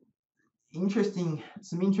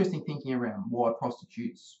 Some interesting thinking around why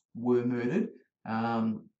prostitutes were murdered.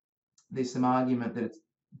 There's some argument that it's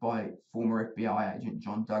by former FBI agent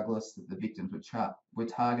John Douglas that the victims were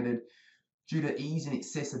targeted due to ease and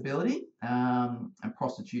accessibility, and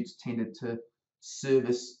prostitutes tended to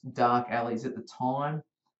service dark alleys at the time.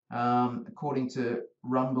 According to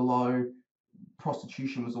Rumbelow,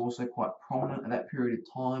 prostitution was also quite prominent at that period of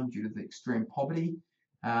time due to the extreme poverty.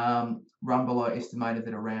 Rumbelow estimated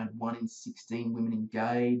that around 1 in 16 women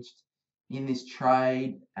engaged in this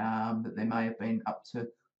trade, that there may have been up to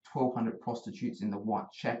 1,200 prostitutes in the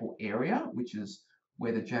Whitechapel area, which is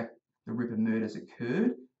where the Jack the Ripper murders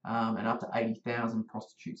occurred, and up to 80,000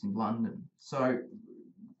 prostitutes in London. So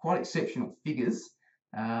quite exceptional figures.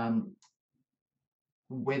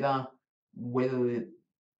 Whether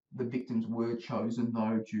the victims were chosen,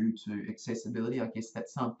 though, due to accessibility, I guess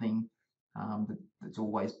that's something that's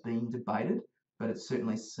always been debated, but it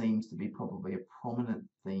certainly seems to be probably a prominent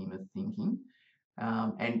theme of thinking.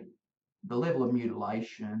 And the level of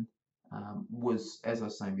mutilation was, as I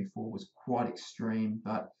was saying before, was quite extreme,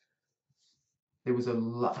 but there was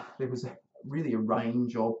really a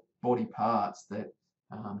range of body parts that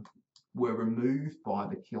were removed by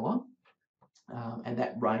the killer, and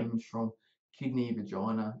that ranged from kidney,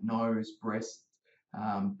 vagina, nose, breast,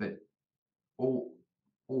 but all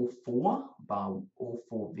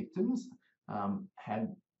four victims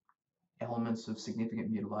had elements of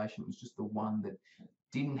significant mutilation. It was just the one that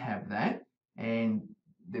didn't have that, and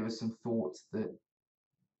there were some thoughts that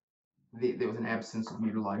there was an absence of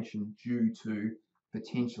mutilation due to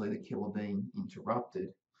potentially the killer being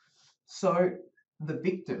interrupted. So the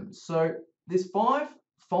victims. So there's five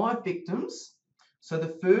victims. So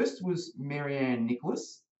the first was Mary Ann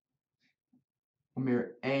Nicholas,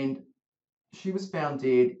 and she was found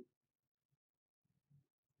dead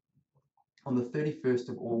on the 31st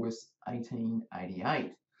of August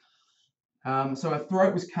 1888. So her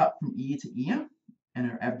throat was cut from ear to ear, and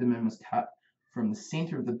her abdomen was cut from the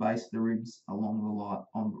centre of the base of the ribs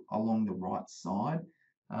along the right side,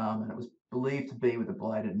 and it was believed to be with a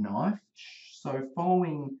bladed knife. So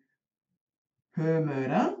following her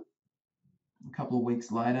murder, a couple of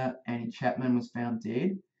weeks later, Annie Chapman was found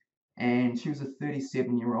dead, and she was a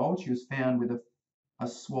 37-year-old. She was found with a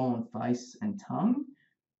swollen face and tongue,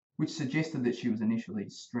 which suggested that she was initially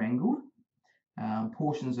strangled.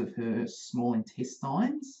 Portions of her small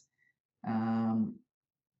intestines and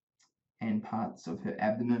parts of her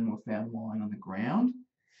abdomen were found lying on the ground,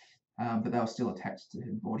 but they were still attached to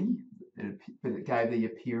her body. But it gave the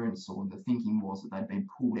appearance, or the thinking was, that they'd been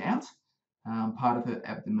pulled out. Part of her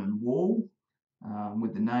abdomen wall,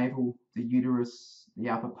 with the navel, the uterus, the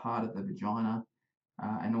upper part of the vagina,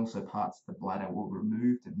 and also parts of the bladder were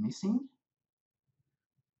removed and missing.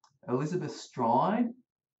 Elizabeth Stride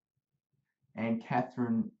and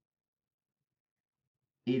Catherine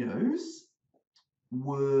Eddowes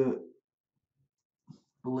were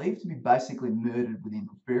believed to be basically murdered within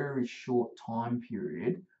a very short time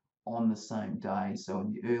period on the same day, so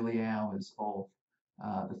in the early hours of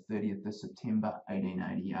the 30th of September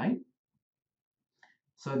 1888.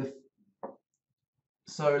 So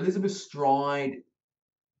Elizabeth Stride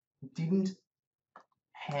didn't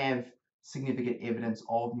have significant evidence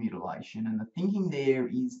of mutilation, and the thinking there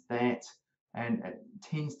is that, and it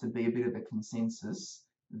tends to be a bit of a consensus,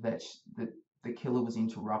 that the killer was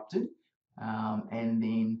interrupted, and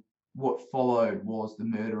then what followed was the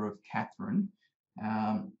murder of Catherine,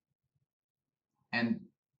 and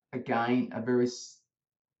again a very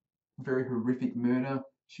horrific murder.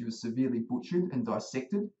 She was severely butchered and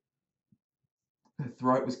dissected. Her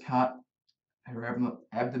throat was cut, her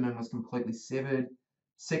abdomen was completely severed,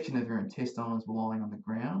 section of her intestines were lying on the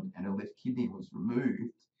ground, and her left kidney was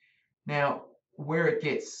removed. Now, where it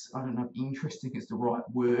gets, I don't know if interesting is the right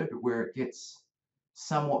word, but where it gets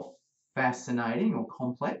somewhat fascinating or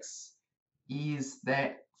complex is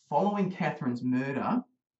that following Catherine's murder,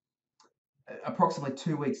 approximately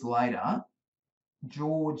 2 weeks later,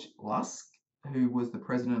 George Lusk, who was the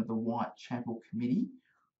president of the Whitechapel Committee,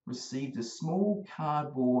 received a small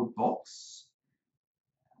cardboard box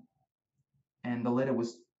and the letter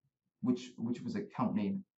was, which was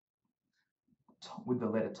accompanied with the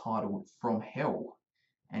letter titled "From Hell,"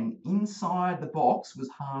 and inside the box was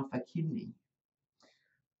half a kidney.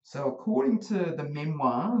 So according to the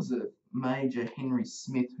memoirs of Major Henry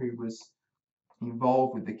Smith, who was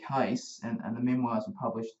involved with the case, and the memoirs were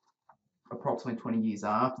published approximately 20 years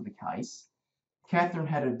after the case, Catherine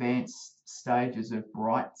had advanced stages of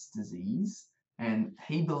Bright's disease, and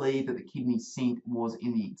he believed that the kidney sink was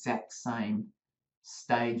in the exact same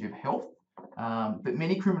stage of health. But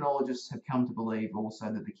many criminologists have come to believe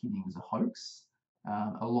also that the kidney was a hoax,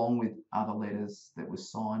 along with other letters that were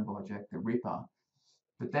signed by Jack the Ripper.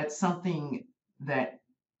 But that's something that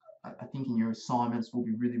I think in your assignments will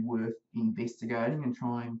be really worth investigating and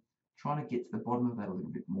trying to get to the bottom of that a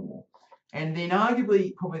little bit more. And then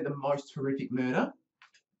arguably probably the most horrific murder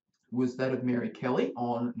was that of Mary Kelly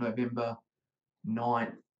on November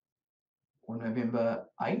 9th, or November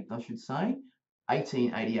 8th, I should say,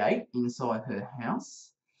 1888, inside her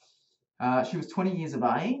house. She was 20 years of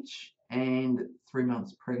age and 3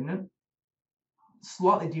 months pregnant.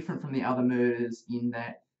 Slightly different from the other murders in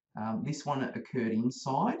that this one occurred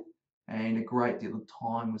inside, and a great deal of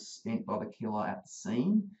time was spent by the killer at the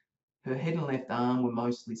scene. Her head and left arm were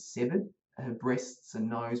mostly severed. Her breasts and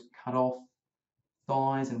nose cut off.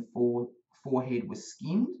 Thighs and forehead were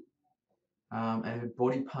skinned. And her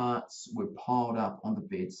body parts were piled up on the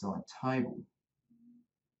bedside table.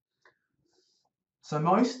 So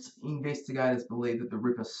most investigators believe that the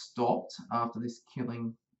Ripper stopped after this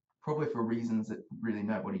killing, probably for reasons that really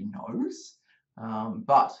nobody knows.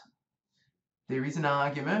 But there is an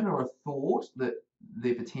argument or a thought that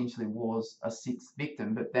there potentially was a sixth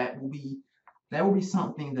victim, but that will be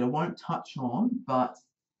something that I won't touch on, but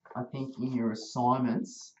I think in your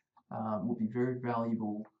assignments will be very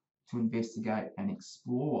valuable to investigate and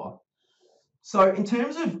explore. So in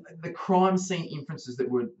terms of the crime scene inferences that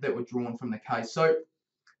were drawn from the case, so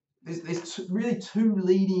there's really two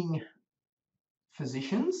leading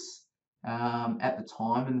physicians at the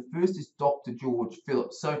time, and the first is Dr. George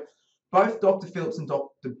Phillips. So both Dr. Phillips and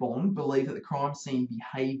Dr. Bond believe that the crime scene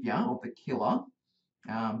behaviour of the killer,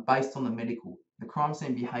 based on the crime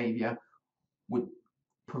scene behaviour would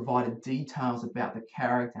provide details about the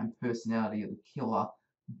character and personality of the killer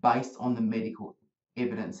based on the medical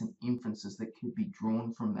evidence and inferences that could be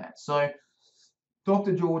drawn from that. So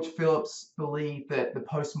Dr. George Phillips believed that the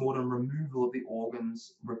post-mortem removal of the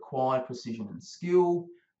organs required precision and skill,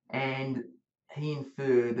 and he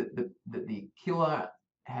inferred that the killer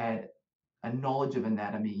had a knowledge of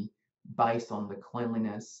anatomy based on the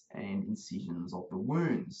cleanliness and incisions of the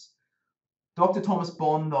wounds. Dr. Thomas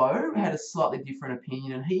Bond, though, had a slightly different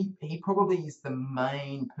opinion, and he probably is the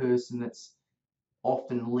main person that's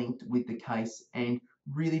often linked with the case and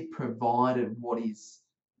really provided what is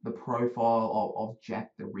the profile of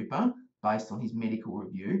Jack the Ripper based on his medical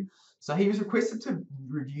review. So he was requested to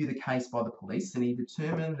review the case by the police, and he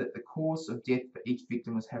determined that the cause of death for each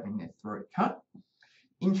victim was having their throat cut.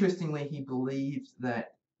 Interestingly, he believed that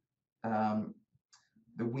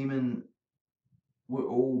the women were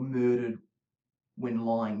all murdered when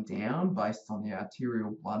lying down based on the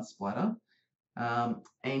arterial blood splatter.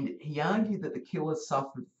 And he argued that the killer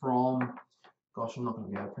suffered from, gosh, I'm not going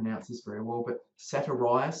to be able to pronounce this very well, but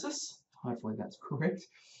satyriasis, hopefully that's correct,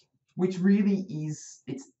 which really is,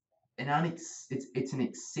 it's an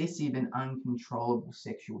excessive and uncontrollable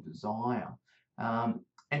sexual desire. And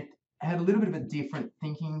had a little bit of a different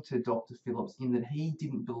thinking to Dr. Phillips in that he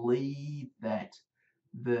didn't believe that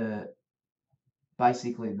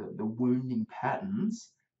basically the wounding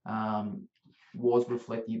patterns was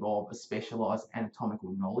reflective of a specialised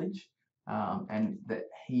anatomical knowledge, and that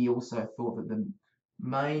he also thought that the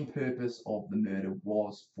main purpose of the murder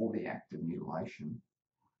was for the act of mutilation.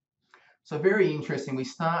 So very interesting. We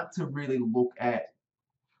start to really look at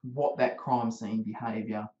what that crime scene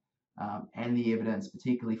behaviour and the evidence,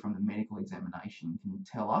 particularly from the medical examination, can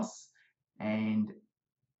tell us, and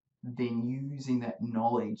then using that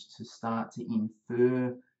knowledge to start to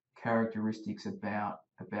infer characteristics about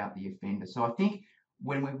the offender. So I think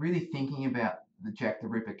when we're really thinking about the Jack the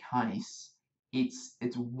Ripper case,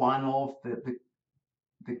 it's one of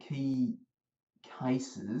the key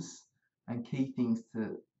cases and key things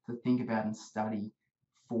to think about and study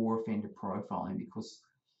for offender profiling, because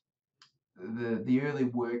the early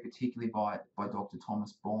work, particularly by Dr.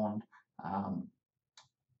 Thomas Bond,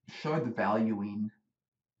 showed the value in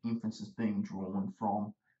inferences being drawn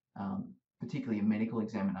from particularly a medical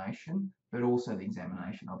examination, but also the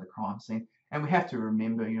examination of the crime scene. And we have to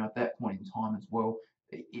remember, at that point in time as well,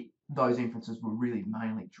 those inferences were really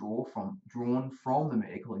mainly drawn from the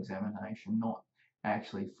medical examination, not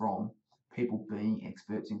actually from people being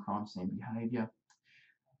experts in crime scene behaviour.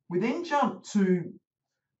 We then jump to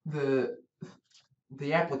the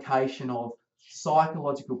application of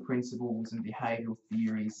psychological principles and behavioural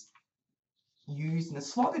theories used in a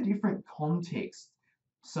slightly different context.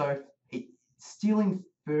 So it's still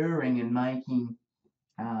inferring and making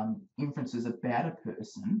inferences about a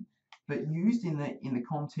person, but used in the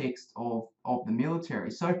context of the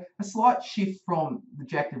military. So a slight shift from the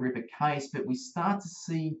Jack the Ripper case, but we start to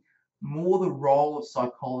see more the role of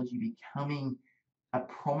psychology becoming a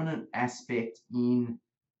prominent aspect in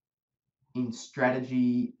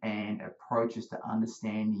strategy and approaches to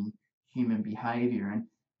understanding human behavior. And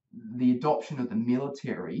the adoption of the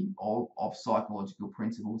military of psychological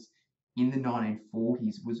principles in the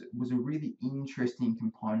 1940s was a really interesting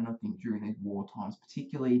component, I think, during these war times,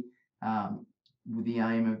 particularly with the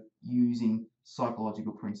aim of using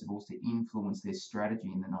psychological principles to influence their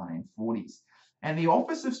strategy in the 1940s. And the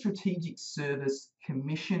Office of Strategic Service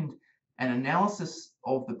commissioned an analysis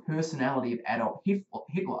of the personality of Adolf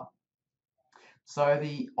Hitler. So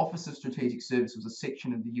the Office of Strategic Service was a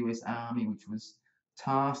section of the US Army which was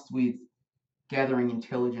tasked with gathering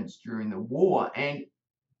intelligence during the war. And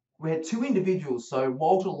we had two individuals, so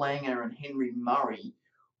Walter Langer and Henry Murray,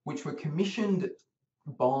 which were commissioned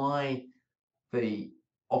by the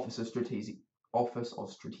Office of Strategic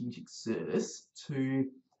Service to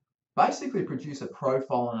basically produce a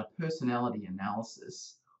profile and a personality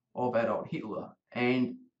analysis of Adolf Hitler.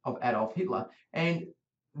 And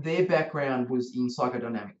their background was in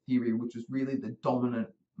psychodynamic theory, which was really the dominant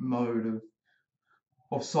mode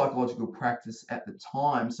of psychological practice at the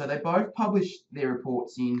time. So they both published their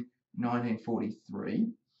reports in 1943.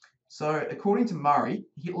 So according to Murray,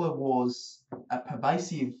 Hitler was a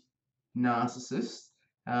pervasive narcissist,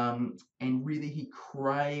 and really he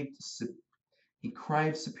craved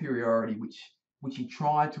superiority, which he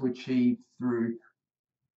tried to achieve through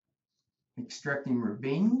extracting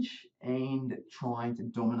revenge and trying to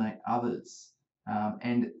dominate others.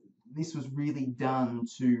 And this was really done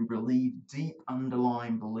to relieve deep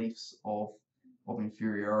underlying beliefs of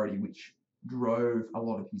inferiority, which drove a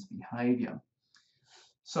lot of his behaviour.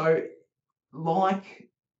 So, like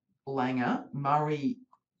Langer, Murray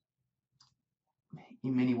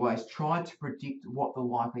in many ways tried to predict what the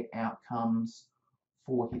likely outcomes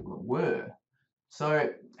for Hitler were.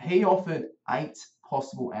 So he offered 8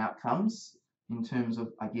 possible outcomes in terms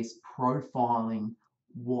of, I guess, profiling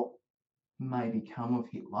what may become of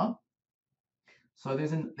Hitler. So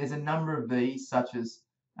there's a number of these, such as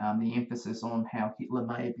the emphasis on how Hitler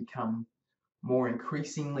may become more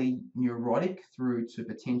increasingly neurotic through to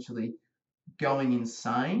potentially going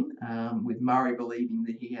insane, with Murray believing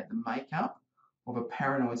that he had the makeup of a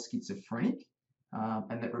paranoid schizophrenic,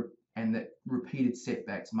 and that repeated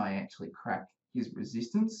setbacks may actually crack his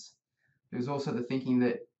resistance. There's also the thinking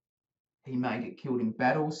that he may get killed in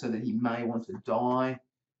battle, so that he may want to die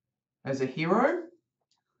as a hero.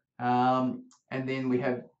 And then we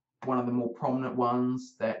have one of the more prominent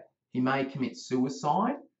ones, that he may commit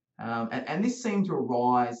suicide. And this seemed to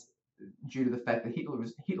arise due to the fact that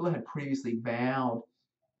Hitler had previously vowed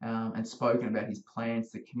and spoken about his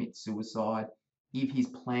plans to commit suicide if his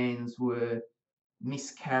plans were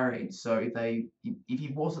miscarried. So if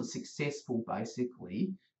he wasn't successful,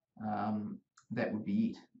 basically, that would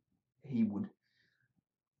be it.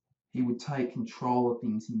 He would take control of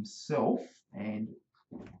things himself and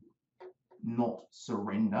not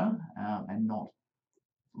surrender, and not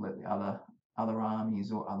let the other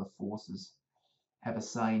armies or other forces have a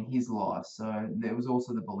say in his life. So there was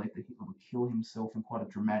also the belief that Hitler would kill himself in quite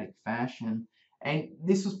a dramatic fashion. And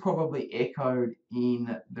this was probably echoed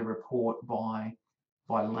in the report by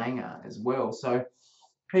Langer as well. So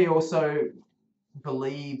he also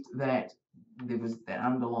believed that there was that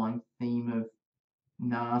underlying theme of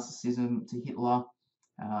narcissism to Hitler,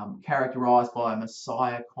 characterized by a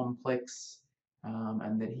messiah complex,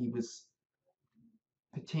 and that he was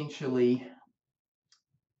potentially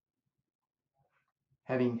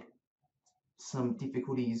having some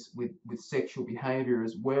difficulties with sexual behavior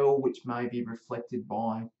as well, which may be reflected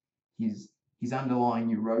by his underlying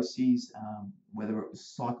neuroses, whether it was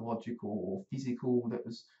psychological or physical, that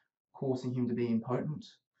was causing him to be impotent.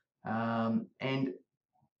 And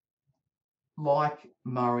like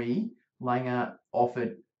Murray, Langer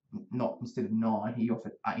offered, not instead of 9, he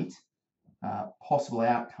offered 8 possible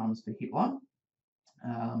outcomes for Hitler.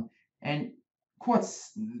 And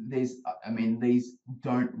these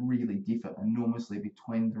don't really differ enormously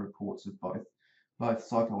between the reports of both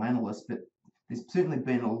psychoanalysts, but there's certainly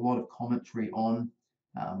been a lot of commentary on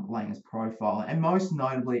Langer's profile, and most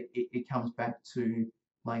notably, it comes back to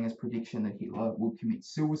Langer's prediction that Hitler would commit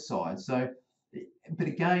suicide. So, but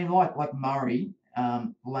again, like Murray,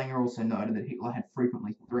 Langer also noted that Hitler had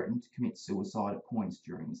frequently threatened to commit suicide at points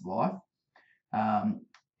during his life,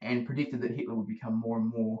 and predicted that Hitler would become more and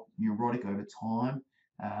more neurotic over time,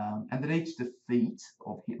 and that each defeat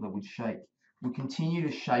of Hitler would continue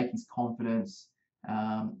to shake his confidence,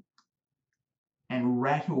 and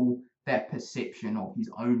rattle that perception of his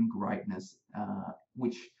own greatness,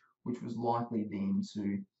 which was likely then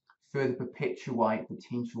to further perpetuate the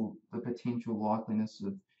potential likeliness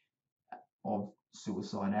of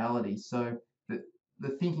suicidality. So the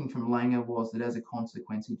thinking from Langer was that as a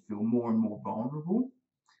consequence, he'd feel more and more vulnerable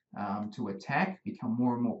to attack, become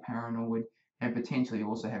more and more paranoid, and potentially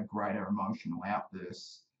also have greater emotional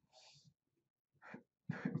outbursts.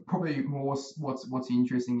 Probably more what's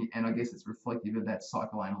interesting, and I guess it's reflective of that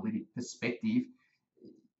psychoanalytic perspective,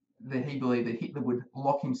 that he believed that Hitler would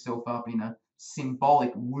lock himself up in a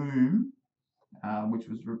symbolic womb, which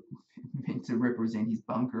was meant to represent his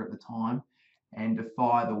bunker at the time, and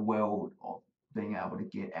defy the world of being able to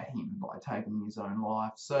get at him by taking his own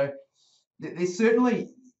life. So there's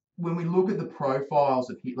certainly, when we look at the profiles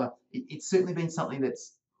of Hitler, it's certainly been something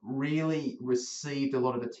that's really received a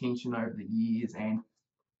lot of attention over the years, and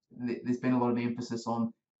there's been a lot of emphasis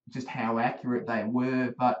on just how accurate they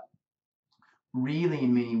were, but really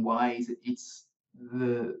in many ways it's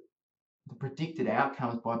the predicted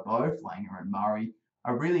outcomes by both Langer and Murray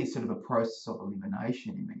are really sort of a process of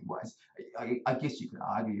elimination in many ways. I guess you could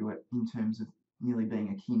argue it in terms of nearly being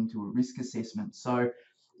akin to a risk assessment. So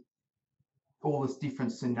all these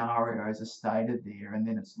different scenarios are stated there, and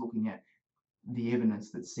then it's looking at the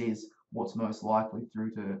evidence that says what's most likely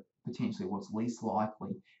through to potentially what's least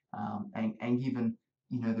likely, and given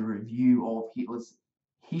the review of Hitler's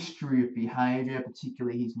history of behaviour,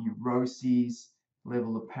 particularly his neuroses,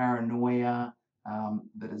 level of paranoia,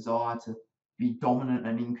 the desire to be dominant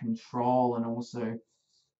and in control, and also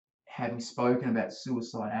having spoken about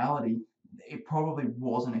suicidality, it probably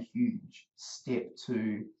wasn't a huge step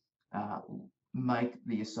to make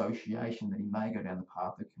the association that he may go down the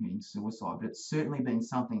path of committing suicide. But it's certainly been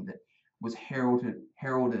something that was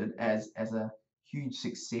heralded as a huge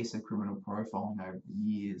success of criminal profiling over the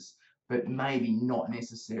years, but maybe not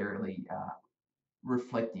necessarily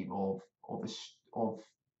reflective of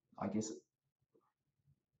I guess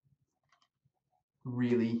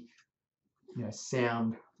really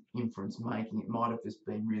sound inference making. It might have just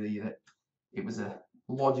been really that it was a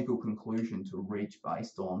logical conclusion to reach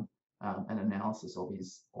based on an analysis of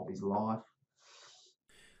his life.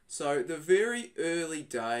 So the very early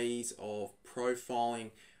days of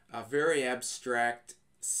profiling are very abstract.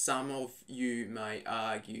 Some of you may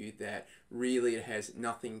argue that really it has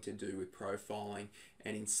nothing to do with profiling,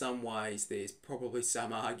 and in some ways there's probably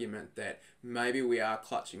some argument that maybe we are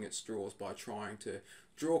clutching at straws by trying to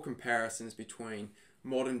draw comparisons between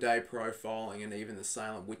modern day profiling and even the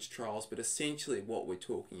Salem witch trials. But essentially what we're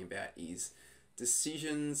talking about is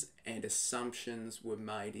decisions and assumptions were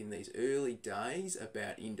made in these early days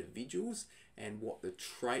about individuals and what the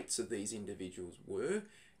traits of these individuals were,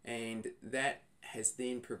 and that has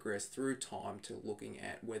then progressed through time to looking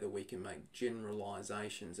at whether we can make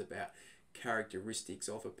generalizations about characteristics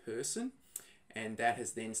of a person, and that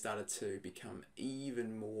has then started to become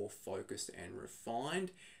even more focused and refined.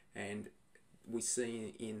 And we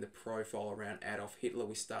see in the profile around Adolf Hitler,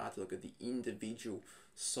 we start to look at the individual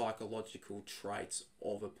psychological traits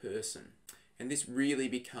of a person, and this really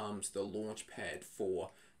becomes the launch pad for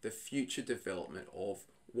the future development of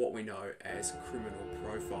what we know as criminal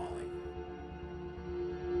profiling.